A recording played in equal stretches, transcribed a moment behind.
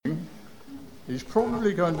is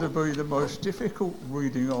probably going to be the most difficult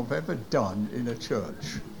reading I've ever done in a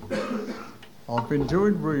church. I've been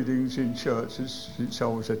doing readings in churches since I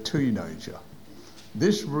was a teenager.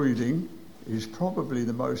 This reading is probably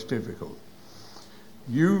the most difficult.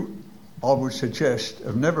 You, I would suggest,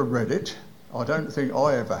 have never read it. I don't think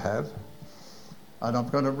I ever have. And I'm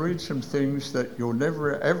going to read some things that you'll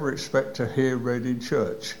never ever expect to hear read in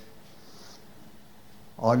church.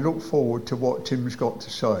 I look forward to what Tim's got to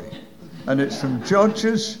say. And it's from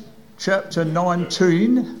Judges chapter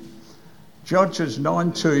 19. Judges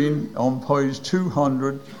 19 on page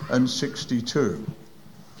 262.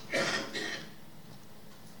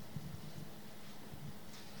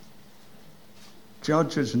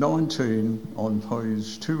 Judges 19 on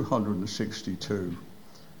page 262.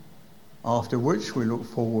 After which we look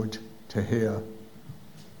forward to hear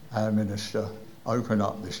our minister open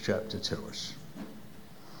up this chapter to us.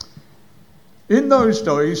 In those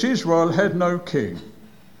days, Israel had no king.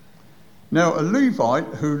 Now a Levite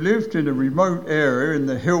who lived in a remote area in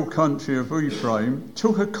the hill country of Ephraim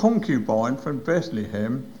took a concubine from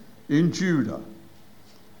Bethlehem in Judah.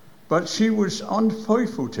 But she was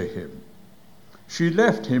unfaithful to him. She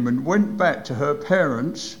left him and went back to her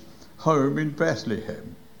parents' home in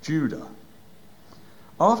Bethlehem, Judah.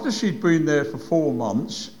 After she'd been there for 4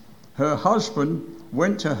 months, her husband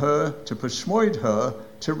went to her to persuade her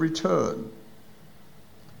to return.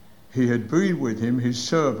 He had been with him his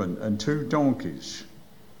servant and 2 donkeys.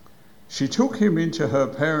 She took him into her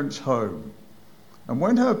parents' home, and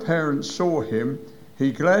when her parents saw him,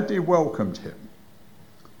 he gladly welcomed him.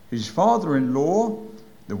 His father-in-law,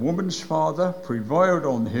 the woman's father, prevailed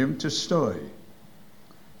on him to stay.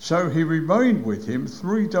 So he remained with him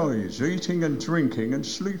 3 days, eating and drinking and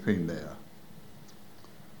sleeping there.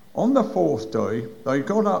 On the 4th day, they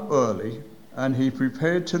got up early, and he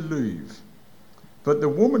prepared to leave. But the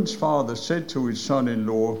woman's father said to his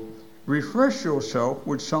son-in-law, "Refresh yourself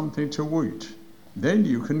with something to eat, then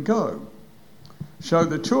you can go." So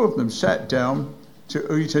the 2 of them sat down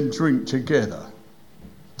to eat and drink together.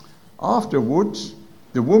 Afterwards,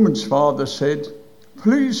 the woman's father said,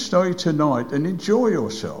 "Please stay tonight and enjoy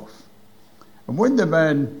yourself." And when the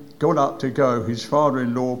man got up to go, his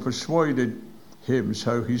father-in-law persuaded him,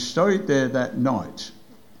 so he stayed there that night.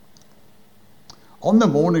 On the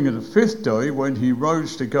morning of the 5th day, when he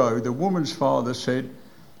rose to go, the woman's father said,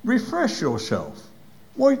 "Refresh yourself.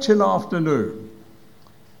 Wait till afternoon."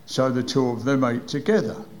 So the 2 of them ate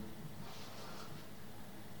together.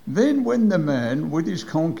 Then when the man with his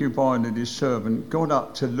concubine and his servant got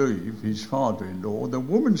up to leave his father-in-law, the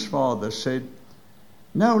woman's father said,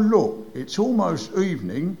 "Now look, it's almost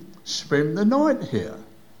evening. Spend the night here.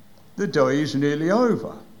 The day is nearly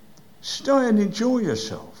over. Stay and enjoy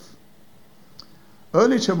yourself.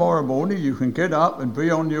 Early tomorrow morning you can get up and be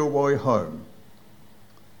on your way home."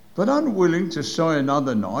 But unwilling to stay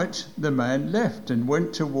another night, the man left and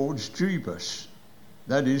went towards Jebus,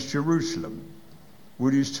 that is Jerusalem,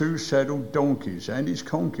 with his 2 saddled donkeys and his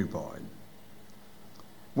concubine.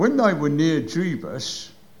 When they were near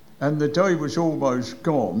Jebus, and the day was almost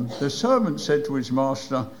gone, the servant said to his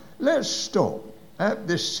master, "Let's stop at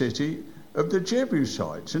this city of the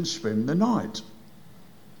Jebusites and spend the night."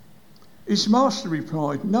 His master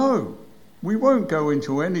replied, "No, we won't go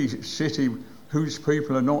into any city whose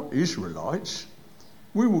people are not Israelites.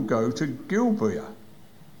 We will go to Gibeah."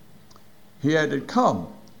 He added, "Come,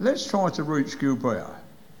 let's try to reach Gibeah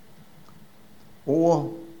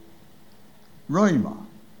or Ramah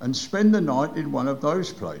and spend the night in one of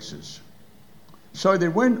those places." So they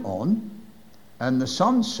went on, and the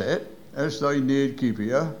sun set as they neared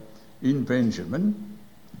Gibeah in Benjamin.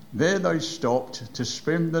 There they stopped to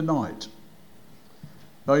spend the night.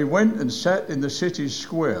 They went and sat in the city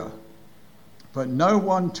square, but no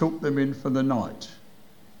one took them in for the night.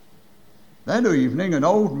 That evening, an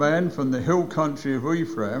old man from the hill country of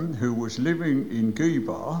Ephraim, who was living in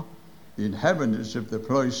Gebar, the inhabitants of the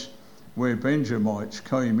place where Benjamites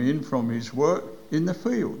came in from his work in the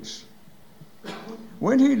fields.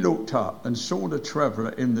 When he looked up and saw the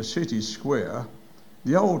traveller in the city square,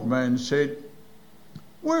 the old man said,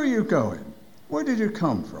 "Where are you going? Where did you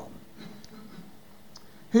come from?"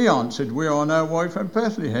 He answered, "We are on our way from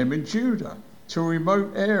Bethlehem in Judah to a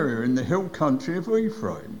remote area in the hill country of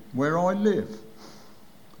Ephraim, where I live.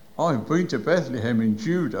 I have been to Bethlehem in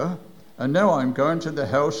Judah, and now I am going to the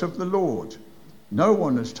house of the Lord. No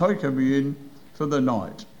one has taken me in for the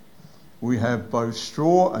night. We have both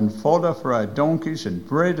straw and fodder for our donkeys and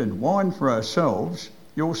bread and wine for ourselves,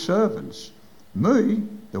 your servants, me,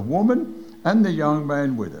 the woman, and the young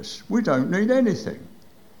man with us. We don't need anything."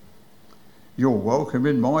 "You're welcome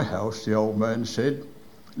in my house," the old man said.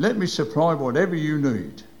 Let me supply whatever you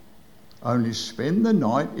need. Only spend the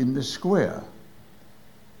night in the square."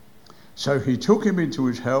 So he took him into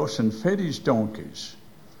his house and fed his donkeys.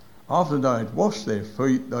 After they had washed their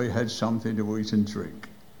feet, they had something to eat and drink.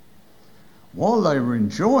 While they were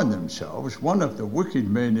enjoying themselves, one of the wicked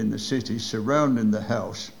men in the city surrounding the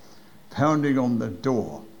house, pounding on the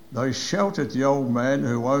door, they shouted to the old man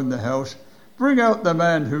who owned the house, "Bring out the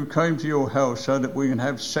man who came to your house so that we can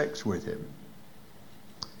have sex with him."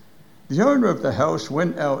 The owner of the house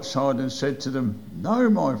went outside and said to them, "No,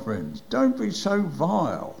 my friends, don't be so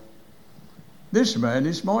vile. This man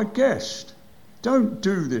is my guest. Don't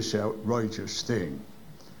do this outrageous thing.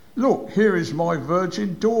 Look, here is my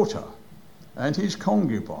virgin daughter and his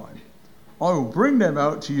concubine. I will bring them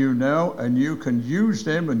out to you now, and you can use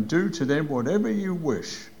them and do to them whatever you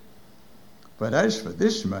wish. But as for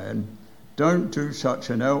this man, don't do such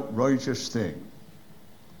an outrageous thing."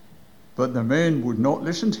 But the men would not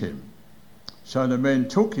listen to him. So the men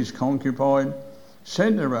took his concubine,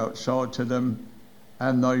 sent her outside to them,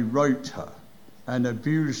 and they raped her and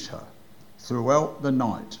abused her throughout the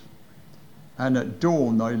night. And at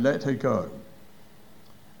dawn they let her go.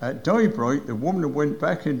 At daybreak the woman went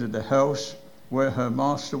back into the house where her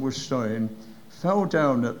master was staying, fell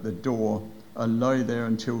down at the door, and lay there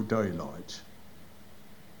until daylight.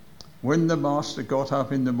 When the master got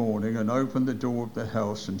up in the morning and opened the door of the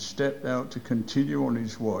house and stepped out to continue on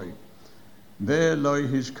his way, there lay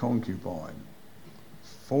his concubine,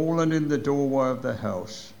 fallen in the doorway of the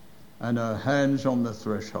house, and her hands on the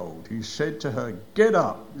threshold. He said to her, "Get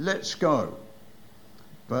up, let's go."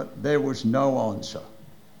 But there was no answer.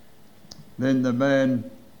 Then the man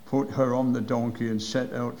put her on the donkey and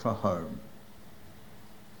set out for home.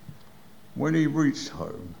 When he reached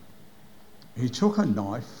home, he took a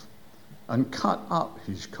knife and cut up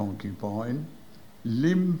his concubine,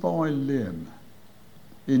 limb by limb,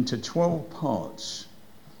 into 12 parts,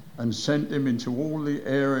 and sent them into all the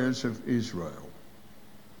areas of Israel.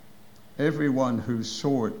 Everyone who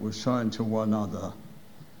saw it was saying to one another,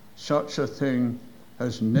 "Such a thing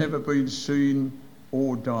has never been seen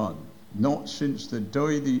or done, not since the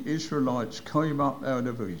day the Israelites came up out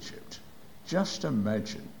of Egypt." Just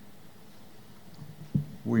imagine.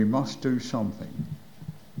 We must do something.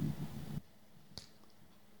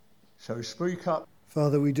 So speak up.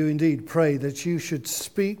 Father, we do indeed pray that you should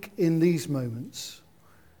speak in these moments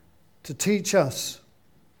to teach us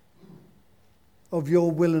of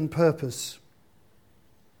your will and purpose,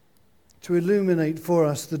 to illuminate for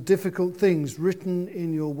us the difficult things written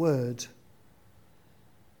in your word.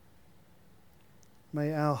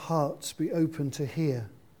 May our hearts be open to hear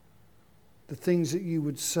the things that you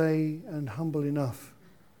would say, and humble enough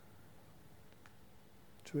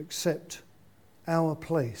to accept our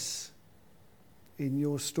place in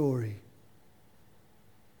your story,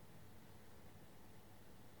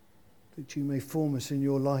 that you may form us in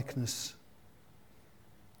your likeness,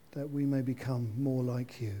 that we may become more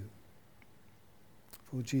like you.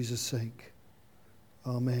 For Jesus' sake,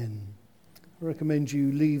 amen. I recommend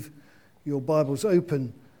you leave your Bibles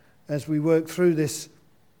open as we work through this,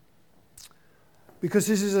 because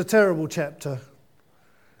this is a terrible chapter.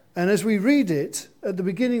 And as we read it, at the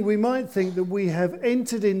beginning we might think that we have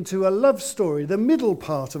entered into a love story, the middle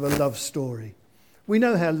part of a love story. We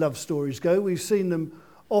know how love stories go. We've seen them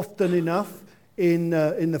often enough in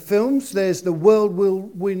the films. There's the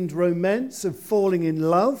whirlwind romance of falling in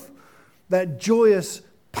love, that joyous,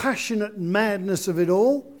 passionate madness of it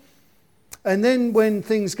all. And then when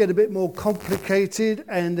things get a bit more complicated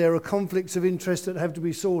and there are conflicts of interest that have to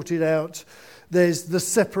be sorted out, there's the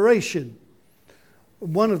separation.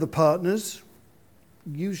 One of the partners,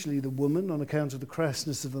 usually the woman on account of the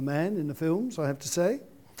crassness of the man in the films, I have to say,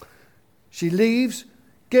 she leaves,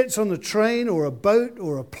 gets on a train or a boat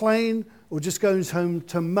or a plane, or just goes home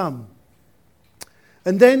to mum.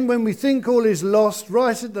 And then when we think all is lost,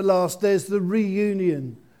 right at the last, there's the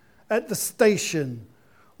reunion at the station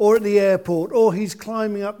or at the airport, or he's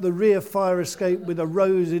climbing up the rear fire escape with a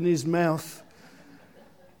rose in his mouth.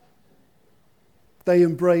 They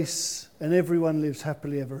embrace, and everyone lives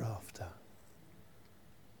happily ever after.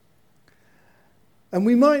 And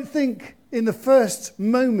we might think in the first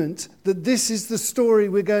moment that this is the story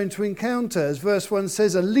we're going to encounter. As verse 1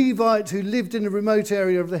 says, a Levite who lived in a remote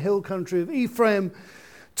area of the hill country of Ephraim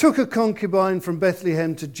took a concubine from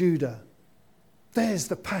Bethlehem to Judah. There's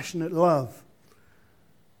the passionate love.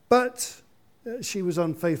 But she was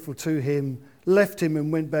unfaithful to him, left him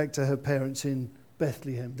and went back to her parents in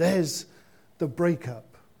Bethlehem. There's the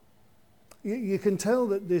breakup. You can tell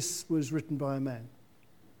that this was written by a man,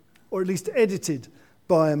 or at least edited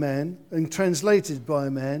by a man and translated by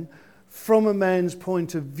a man, from a man's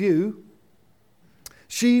point of view.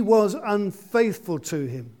 She was unfaithful to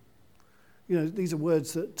him. You know, these are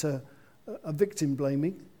words that are victim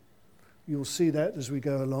blaming. You'll see that as we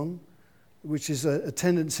go along, which is a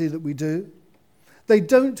tendency that we do. They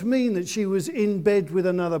don't mean that she was in bed with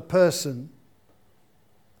another person.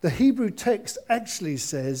 The Hebrew text actually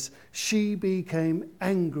says she became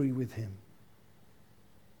angry with him.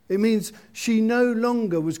 It means she no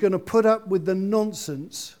longer was going to put up with the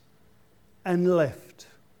nonsense and left.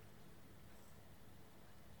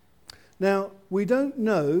 Now, we don't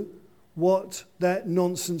know what that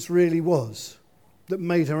nonsense really was that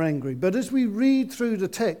made her angry. But as we read through the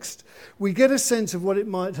text, we get a sense of what it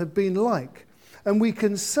might have been like. And we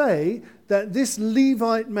can say that this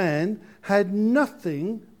Levite man had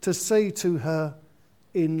nothing to say to her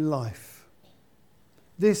in life.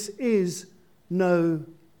 This is no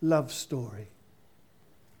love story.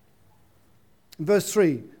 In verse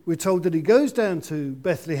 3, we're told that he goes down to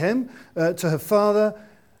Bethlehem, to her father,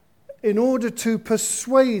 in order to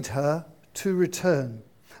persuade her to return.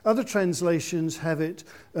 Other translations have it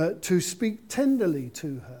to speak tenderly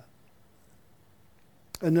to her.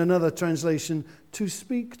 And another translation, to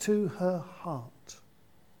speak to her heart.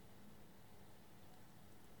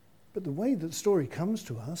 But the way that the story comes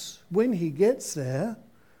to us, when he gets there,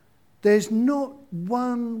 there's not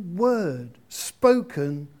one word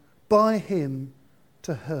spoken by him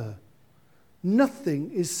to her.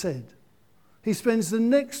 Nothing is said. He spends the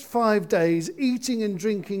next 5 days eating and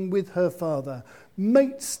drinking with her father,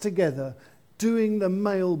 mates together, doing the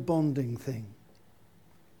male bonding thing.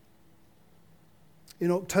 In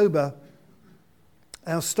October,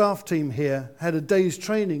 our staff team here had a day's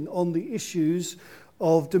training on the issues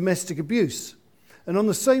of domestic abuse. And on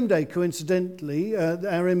the same day, coincidentally, our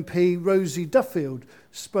MP, Rosie Duffield,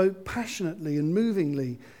 spoke passionately and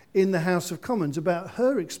movingly in the House of Commons about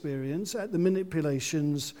her experience at the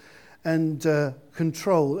manipulations and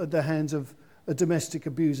control at the hands of a domestic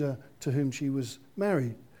abuser to whom she was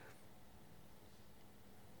married.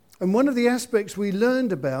 And one of the aspects we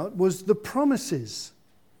learned about was the promises,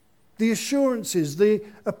 the assurances, the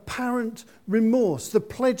apparent remorse, the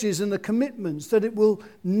pledges and the commitments that it will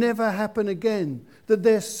never happen again, that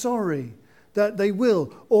they're sorry, that they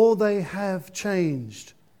will, or they have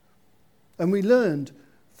changed. And we learned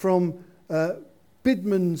from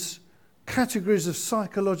Bidman's categories of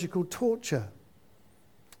psychological torture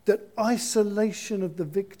that isolation of the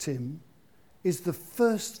victim is the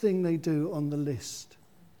first thing they do on the list.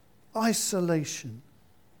 Isolation.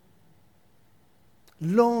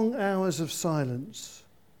 Long hours of silence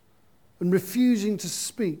and refusing to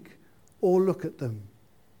speak or look at them.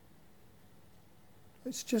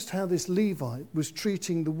 It's just how this Levite was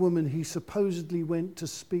treating the woman he supposedly went to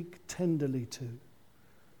speak tenderly to.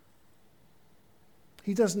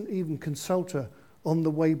 He doesn't even consult her on the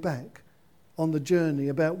way back, on the journey,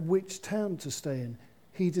 about which town to stay in.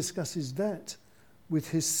 He discusses that with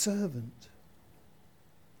his servant.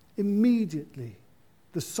 Immediately,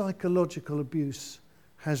 the psychological abuse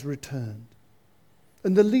has returned.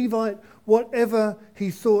 And the Levite, whatever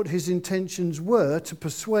he thought his intentions were, to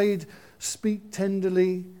persuade, speak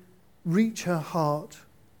tenderly, reach her heart,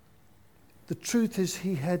 the truth is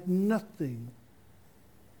he had nothing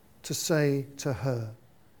to say to her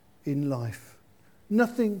in life.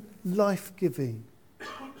 Nothing life-giving.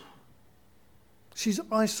 She's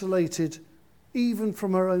isolated even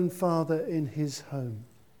from her own father in his home.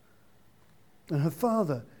 And her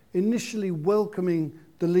father, initially welcoming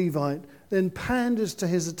the Levite, then panders to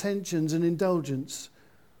his attentions and indulgence,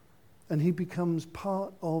 and he becomes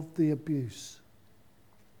part of the abuse.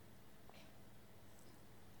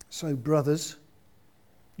 So, brothers,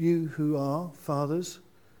 you who are fathers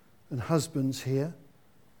and husbands here,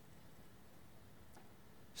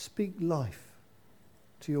 speak life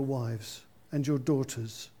to your wives and your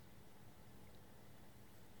daughters.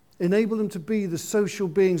 Enable them to be the social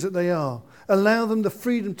beings that they are. Allow them the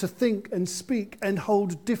freedom to think and speak and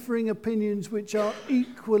hold differing opinions which are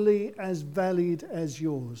equally as valid as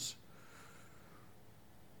yours.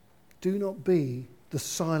 Do not be the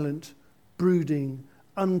silent, brooding,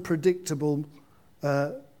 unpredictable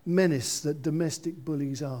menace that domestic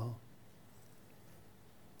bullies are.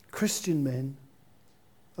 Christian men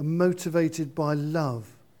are motivated by love,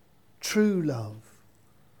 true love,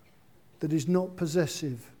 that is not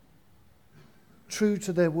possessive, true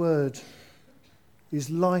to their word, is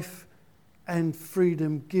life and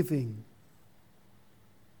freedom giving.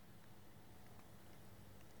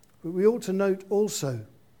 But we ought to note also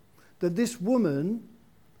that this woman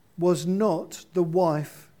was not the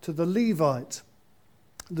wife to the Levite.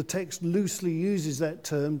 The text loosely uses that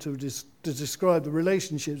term to describe the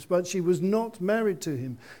relationships, but she was not married to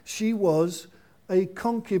him. She was a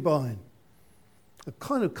concubine. A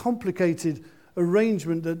kind of complicated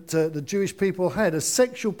arrangement that the Jewish people had, a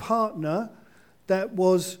sexual partner that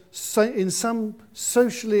was in some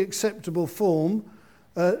socially acceptable form,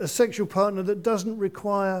 a sexual partner that doesn't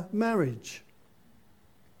require marriage.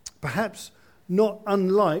 Perhaps not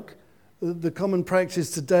unlike the common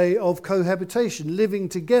practice today of cohabitation, living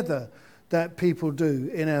together, that people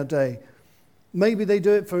do in our day. Maybe they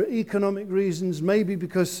do it for economic reasons, maybe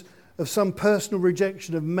because of some personal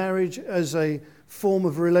rejection of marriage as a form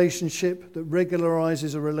of relationship that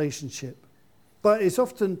regularizes a relationship. But it's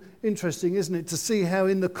often interesting, isn't it, to see how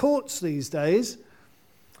in the courts these days,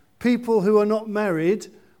 people who are not married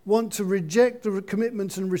want to reject the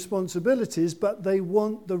commitments and responsibilities, but they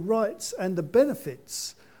want the rights and the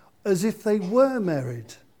benefits as if they were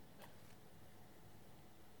married.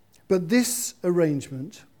 But this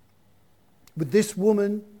arrangement, with this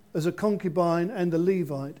woman as a concubine and a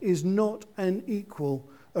Levite, is not an equal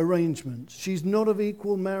arrangement. She's not of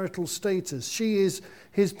equal marital status. She is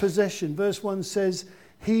his possession. Verse 1 says,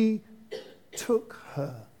 he took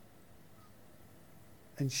her,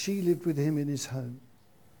 and she lived with him in his home.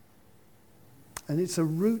 And it's a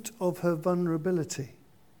root of her vulnerability.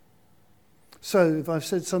 So if I've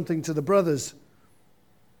said something to the brothers,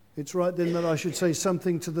 it's right then that I should say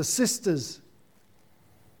something to the sisters.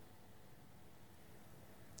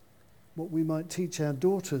 What we might teach our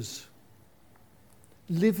daughters.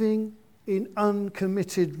 Living in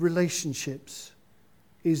uncommitted relationships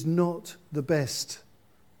is not the best.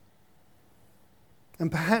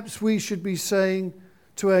 And perhaps we should be saying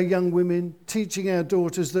to our young women, teaching our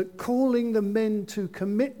daughters, that calling the men to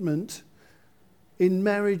commitment in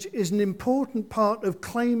marriage is an important part of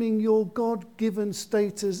claiming your God-given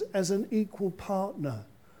status as an equal partner,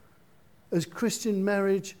 as Christian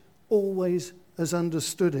marriage always has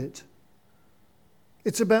understood it.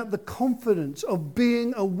 It's about the confidence of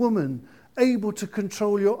being a woman able to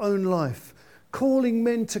control your own life, calling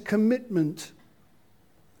men to commitment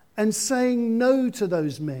and saying no to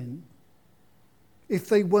those men if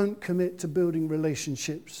they won't commit to building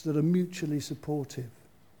relationships that are mutually supportive.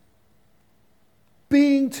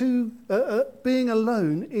 Being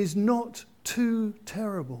alone is not too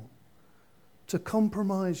terrible to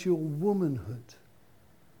compromise your womanhood.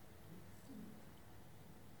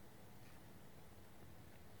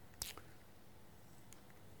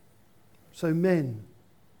 So men,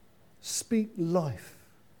 speak life.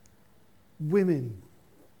 Women,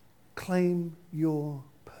 claim your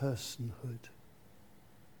personhood.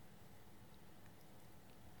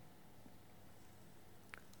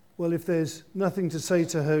 Well, if there's nothing to say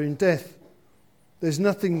to her in death, there's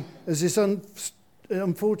nothing, as this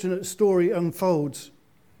unfortunate story unfolds,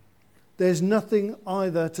 there's nothing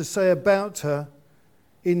either to say about her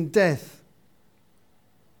in death.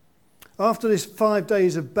 After this 5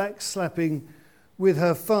 days of backslapping with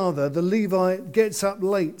her father, the Levite gets up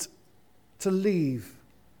late to leave.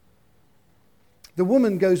 The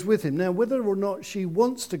woman goes with him. Now, whether or not she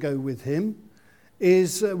wants to go with him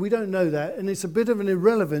is, we don't know that, and it's a bit of an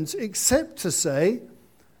irrelevance, except to say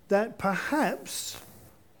that perhaps,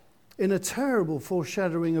 in a terrible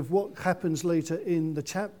foreshadowing of what happens later in the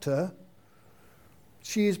chapter,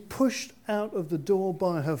 she is pushed out of the door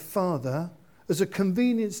by her father as a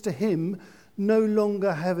convenience to him, no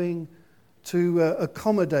longer having to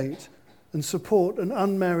accommodate and support an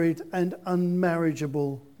unmarried and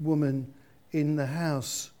unmarriageable woman in the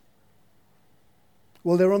house.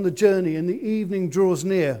 Well, they're on the journey and the evening draws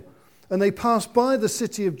near, and they pass by the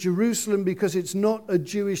city of Jerusalem because it's not a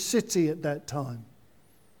Jewish city at that time.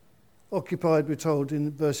 Occupied, we're told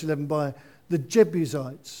in verse 11, by the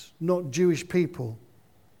Jebusites, not Jewish people.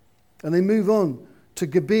 And they move on to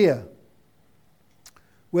Gibeah,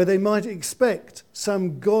 where they might expect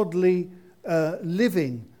some godly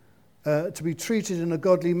living to be treated in a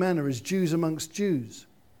godly manner as Jews amongst Jews.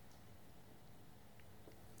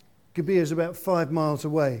 Gibeah is about 5 miles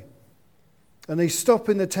away. And they stop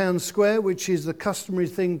in the town square, which is the customary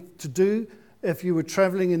thing to do if you were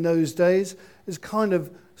travelling in those days. It's kind of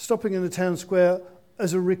stopping in the town square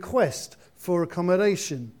as a request for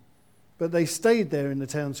accommodation. But they stayed there in the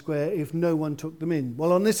town square if no one took them in.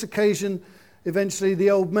 Well, on this occasion, eventually the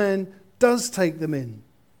old man does take them in.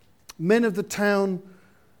 Men of the town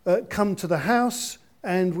come to the house,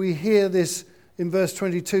 and we hear this in verse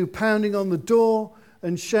 22, pounding on the door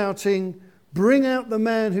and shouting, "Bring out the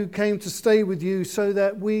man who came to stay with you so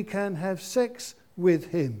that we can have sex with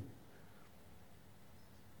him."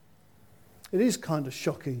 It is kind of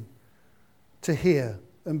shocking to hear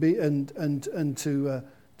and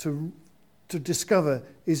to discover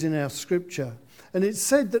is in our scripture. And it's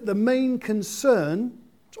said that the main concern,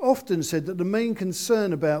 it's often said that the main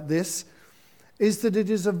concern about this is that it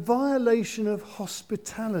is a violation of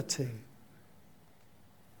hospitality.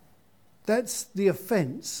 That's the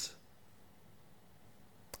offence.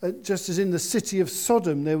 Just as in the city of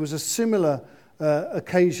Sodom, there was a similar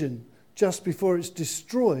occasion just before it's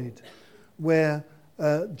destroyed, where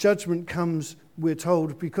judgment comes, we're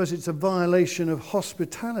told, because it's a violation of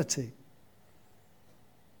hospitality.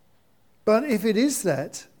 But if it is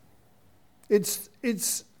that,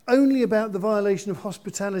 it's only about the violation of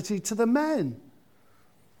hospitality to the man.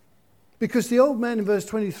 Because the old man in verse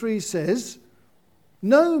 23 says,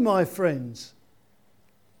 "No, my friends."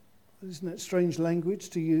 Isn't that strange language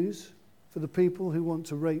to use for the people who want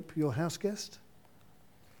to rape your house guest?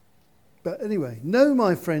 But anyway, "No,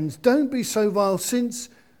 my friends, don't be so vile, since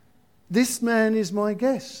this man is my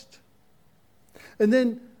guest." And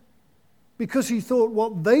then, because he thought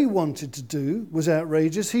what they wanted to do was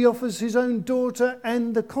outrageous, he offers his own daughter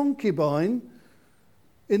and the concubine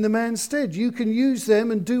in the man's stead. You can use them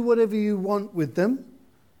and do whatever you want with them.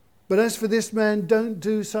 But as for this man, don't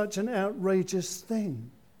do such an outrageous thing.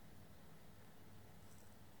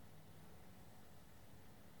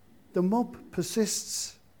 The mob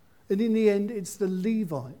persists, and in the end, it's the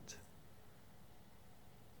Levite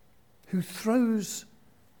who throws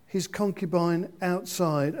his concubine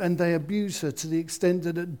outside, and they abuse her to the extent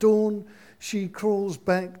that at dawn she crawls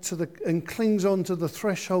back and clings onto the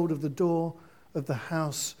threshold of the door of the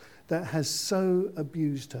house that has so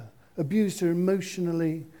abused her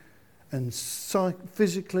emotionally and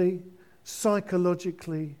physically,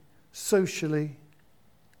 psychologically, socially.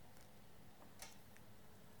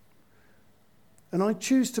 And I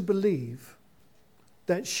choose to believe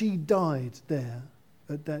that she died there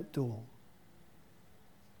at that door.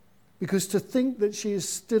 Because to think that she is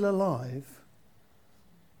still alive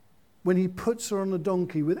when he puts her on a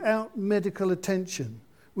donkey without medical attention,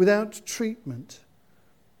 without treatment,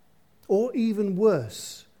 or even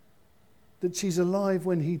worse, that she's alive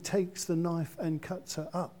when he takes the knife and cuts her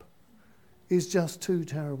up, is just too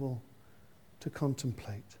terrible to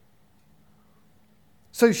contemplate.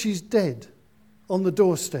 So she's dead on the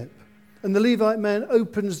doorstep, and the Levite man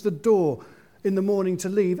opens the door in the morning to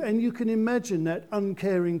leave, and you can imagine that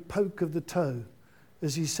uncaring poke of the toe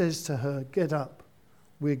as he says to her, "Get up,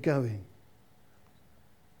 we're going."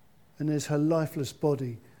 And there's her lifeless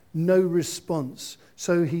body, no response.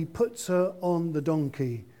 So he puts her on the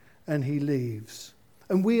donkey and he leaves.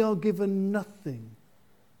 And we are given nothing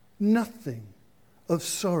of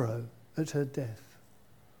sorrow at her death.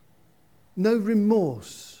 No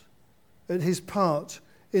remorse at his part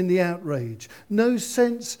in the outrage. No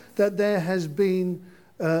sense that there has been,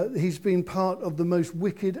 he's been part of the most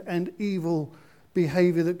wicked and evil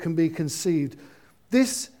behaviour that can be conceived.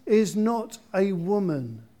 This is not a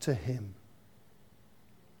woman to him.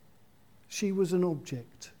 She was an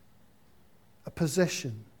object, a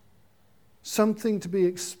possession, something to be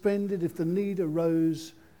expended if the need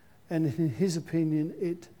arose, and in his opinion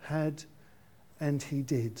it had, and he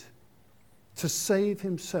did. To save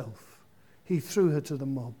himself, he threw her to the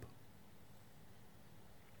mob.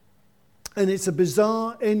 And it's a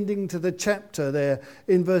bizarre ending to the chapter there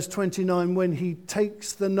in verse 29 when he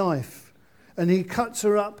takes the knife and he cuts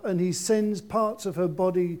her up and he sends parts of her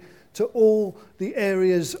body to all the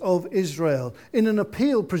areas of Israel in an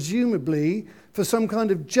appeal, presumably, for some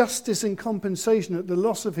kind of justice and compensation at the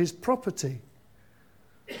loss of his property.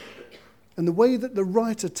 And the way that the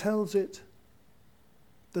writer tells it,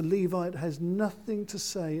 the Levite has nothing to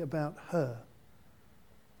say about her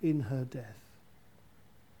in her death.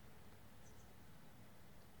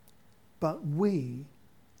 But we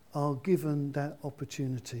are given that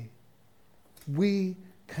opportunity. We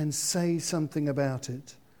can say something about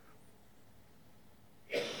it.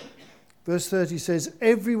 Verse 30 says,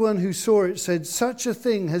 "Everyone who saw it said, 'Such a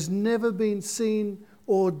thing has never been seen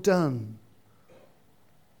or done.'"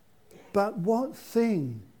 But what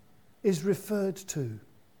thing is referred to?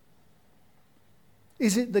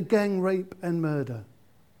 Is it the gang rape and murder?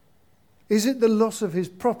 Is it the loss of his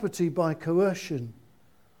property by coercion?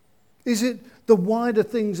 Is it the wider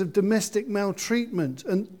things of domestic maltreatment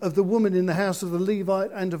and of the woman in the house of the Levite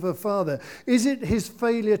and of her father? Is it his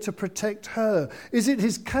failure to protect her? Is it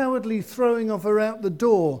his cowardly throwing of her out the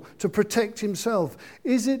door to protect himself?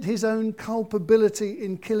 Is it his own culpability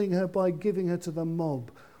in killing her by giving her to the mob?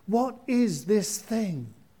 What is this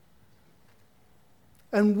thing?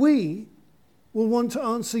 And we will want to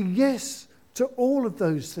answer yes to all of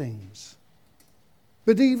those things.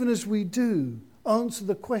 But even as we do, answer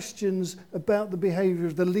the questions about the behaviour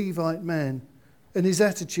of the Levite man, and his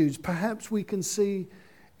attitudes, perhaps we can see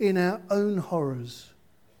in our own horrors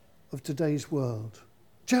of today's world.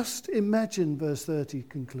 Just imagine, verse 30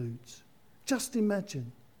 concludes. Just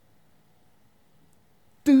imagine.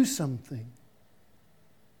 Do something.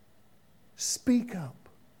 Speak up.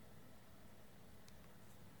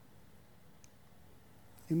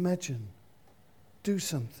 Imagine. Do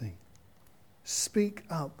something. Speak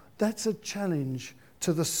up. That's a challenge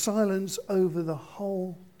to the silence over the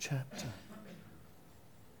whole chapter.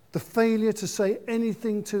 The failure to say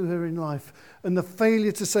anything to her in life and the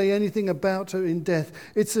failure to say anything about her in death.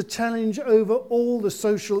 It's a challenge over all the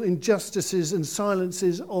social injustices and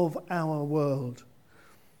silences of our world.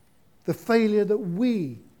 The failure that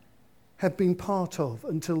we have been part of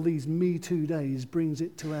until these Me Too days brings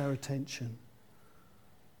it to our attention.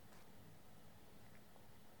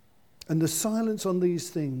 And the silence on these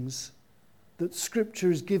things that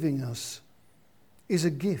Scripture is giving us is a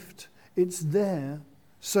gift. It's there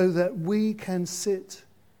so that we can sit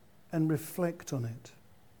and reflect on it,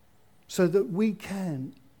 so that we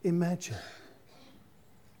can imagine.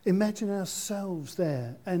 Imagine ourselves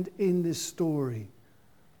there and in this story,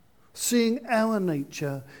 seeing our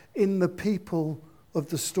nature in the people of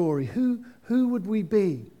the story. Who would we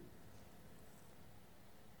be?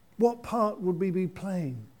 What part would we be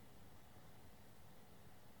playing?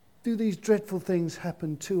 Do these dreadful things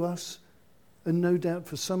happen to us? And no doubt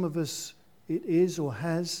for some of us it is or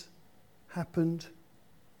has happened.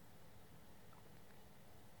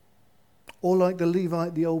 Or like the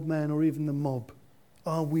Levite, the old man, or even the mob,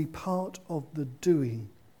 are we part of the doing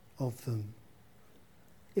of them?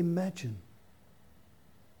 Imagine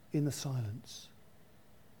in the silence.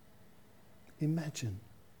 Imagine.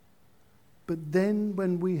 But then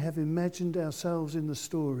when we have imagined ourselves in the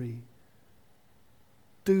story,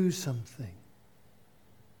 do something.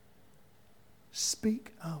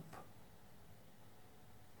 Speak up.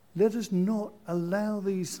 Let us not allow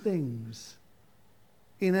these things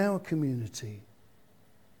in our community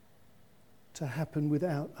to happen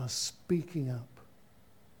without us speaking up.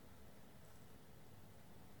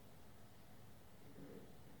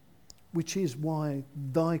 Which is why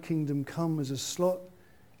Thy Kingdom Come as a slot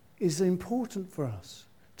is important for us,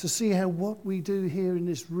 to see how what we do here in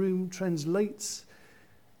this room translates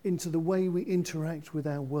into the way we interact with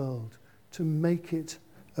our world, to make it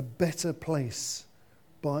a better place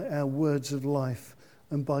by our words of life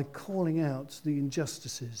and by calling out the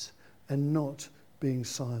injustices and not being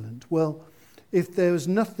silent. Well, if there was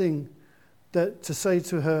nothing that to say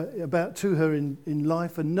to her in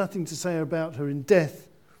life and nothing to say about her in death,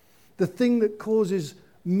 the thing that causes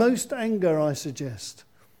most anger, I suggest,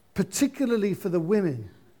 particularly for the women,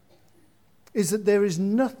 is that there is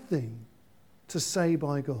nothing to say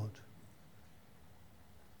by God.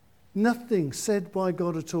 Nothing said by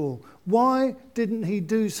God at all. Why didn't he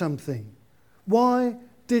do something? Why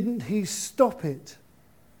didn't he stop it?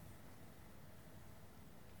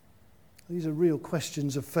 These are real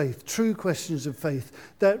questions of faith, true questions of faith,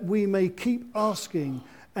 that we may keep asking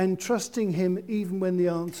and trusting him even when the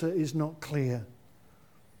answer is not clear.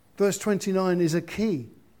 Verse 29 is a key.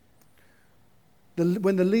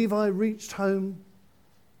 When the Levi reached home,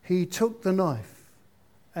 he took the knife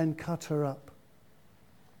and cut her up.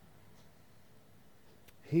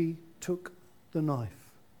 He took the knife.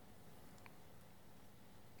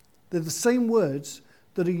 They're the same words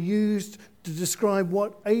that are used to describe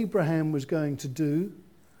what Abraham was going to do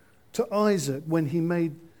to Isaac when he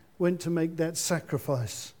went to make that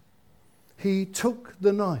sacrifice. He took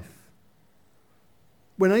the knife.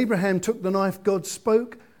 When Abraham took the knife, God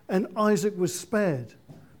spoke and Isaac was spared.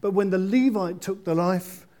 But when the Levite took the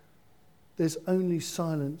knife, there's only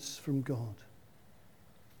silence from God.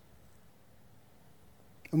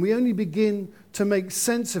 And we only begin to make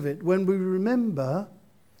sense of it when we remember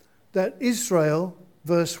that Israel,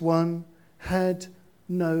 verse 1, had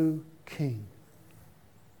no king.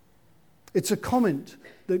 It's a comment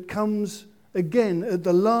that comes again at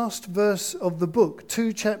the last verse of the book,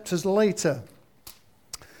 2 chapters later.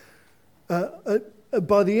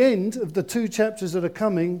 By the end of the 2 chapters that are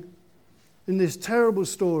coming in this terrible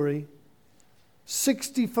story,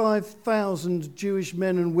 65,000 Jewish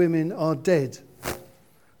men and women are dead.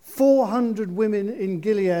 400 women in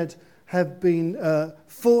Gilead have been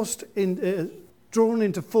drawn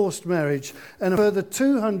into forced marriage, and a further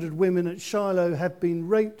 200 women at Shiloh have been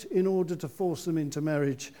raped in order to force them into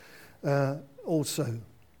marriage also.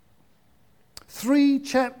 3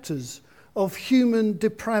 chapters of human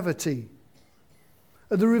depravity.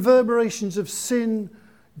 The reverberations of sin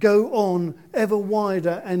go on ever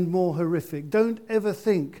wider and more horrific. Don't ever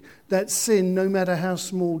think that sin, no matter how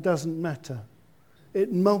small, doesn't matter.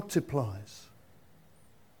 It multiplies.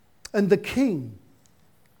 And the king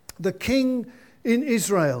in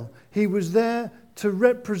Israel, he was there to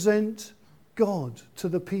represent God to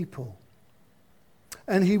the people.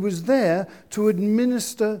 And he was there to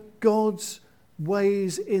administer God's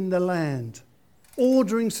ways in the land,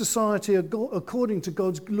 ordering society according to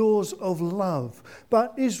God's laws of love.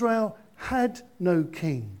 But Israel had no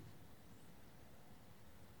king.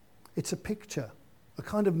 It's a picture, a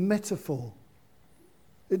kind of metaphor.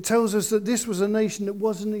 It tells us that this was a nation that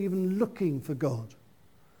wasn't even looking for God,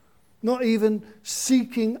 not even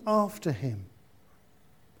seeking after him.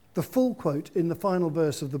 The full quote in the final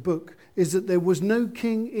verse of the book is that there was no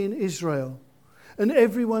king in Israel, and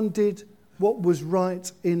everyone did what was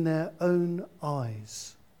right in their own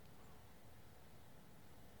eyes.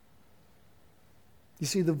 You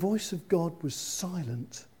see, the voice of God was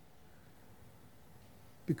silent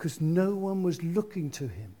because no one was looking to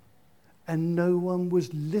him and no one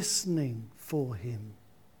was listening for him.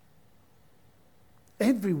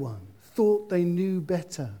 Everyone thought they knew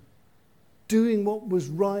better, doing what was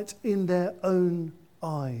right in their own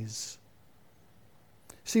eyes.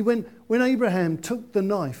 See, when Abraham took the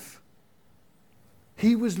knife,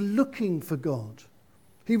 he was looking for God.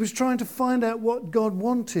 He was trying to find out what God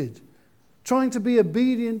wanted, trying to be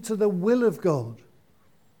obedient to the will of God.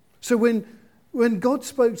 So when God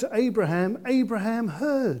spoke to Abraham, Abraham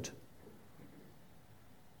heard.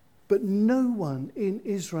 But no one in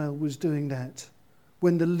Israel was doing that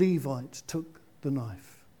when the Levite took the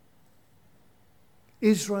knife.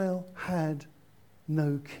 Israel had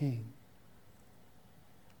no king.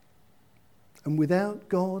 And without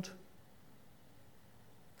God,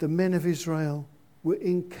 the men of Israel were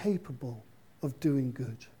incapable of doing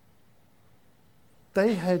good.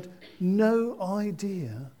 They had no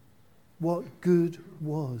idea what good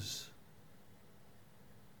was.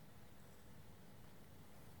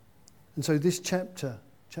 And so this chapter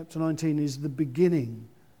 19, is the beginning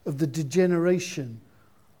of the degeneration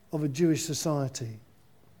of a Jewish society.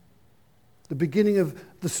 The beginning of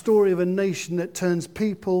the story of a nation that turns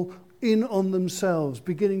people in on themselves,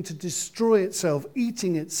 beginning to destroy itself,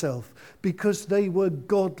 eating itself, because they were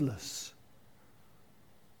godless.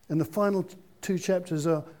 And the final 2 chapters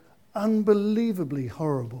are unbelievably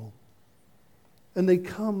horrible. And they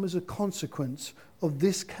come as a consequence of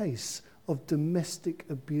this case of domestic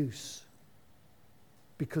abuse,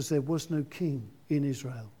 because there was no king in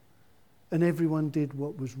Israel, and everyone did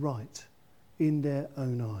what was right in their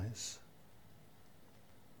own eyes.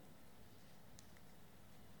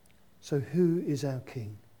 So who is our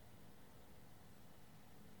king?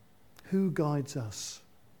 Who guides us?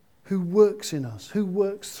 Who works in us? Who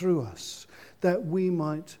works through us, that we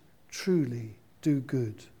might truly do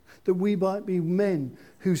good? That we might be men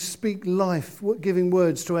who speak life, giving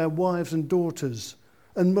words to our wives and daughters,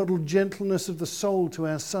 and model gentleness of the soul to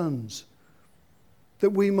our sons. That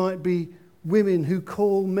we might be women who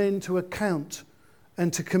call men to account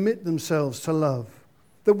and to commit themselves to love.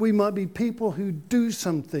 That we might be people who do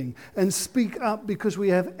something and speak up because we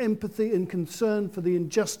have empathy and concern for the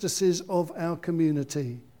injustices of our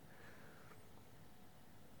community.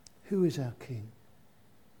 Who is our King?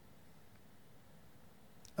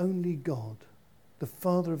 Only God, the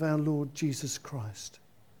Father of our Lord Jesus Christ.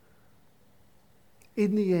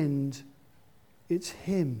 In the end, it's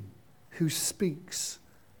him who speaks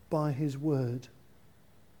by his word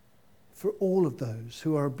for all of those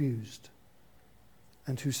who are abused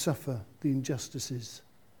and who suffer the injustices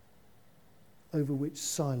over which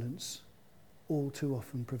silence all too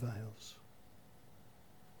often prevails.